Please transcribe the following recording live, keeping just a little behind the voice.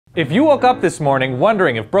If you woke up this morning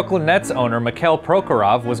wondering if Brooklyn Nets owner Mikhail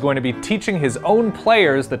Prokhorov was going to be teaching his own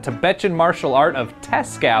players the Tibetan martial art of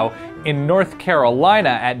Teskau in North Carolina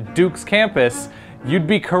at Duke's campus, you'd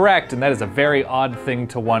be correct, and that is a very odd thing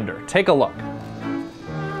to wonder. Take a look.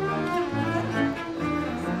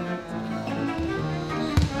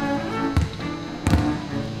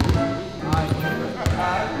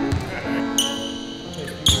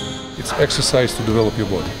 It's exercise to develop your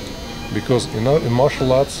body. Because in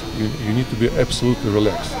martial arts, you need to be absolutely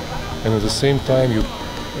relaxed. And at the same time, you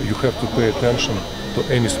have to pay attention to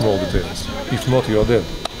any small details. If not, you are dead.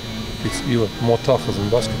 It's even more tougher than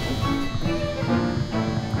basketball.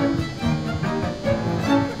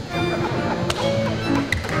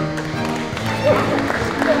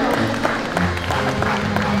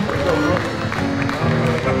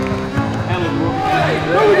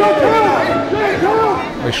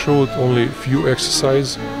 I showed only few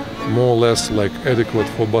exercises, more or less like adequate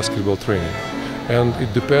for basketball training. And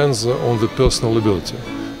it depends on the personal ability,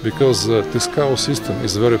 because the Teskau system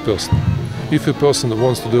is very personal. If a person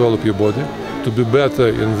wants to develop your body, to be better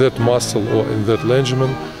in that muscle or in that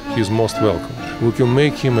ligament, he is most welcome. We can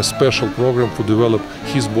make him a special program to develop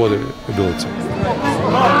his body ability.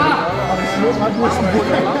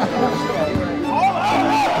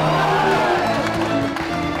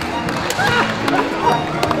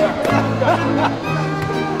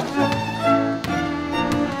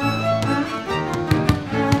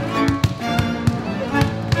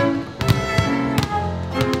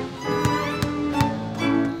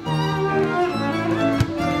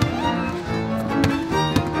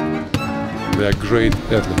 They are great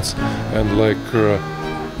athletes, and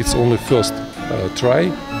it's only first try,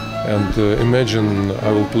 and imagine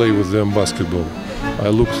I will play with them basketball. I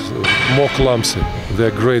look more clumsy. They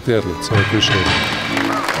are great athletes. I appreciate it.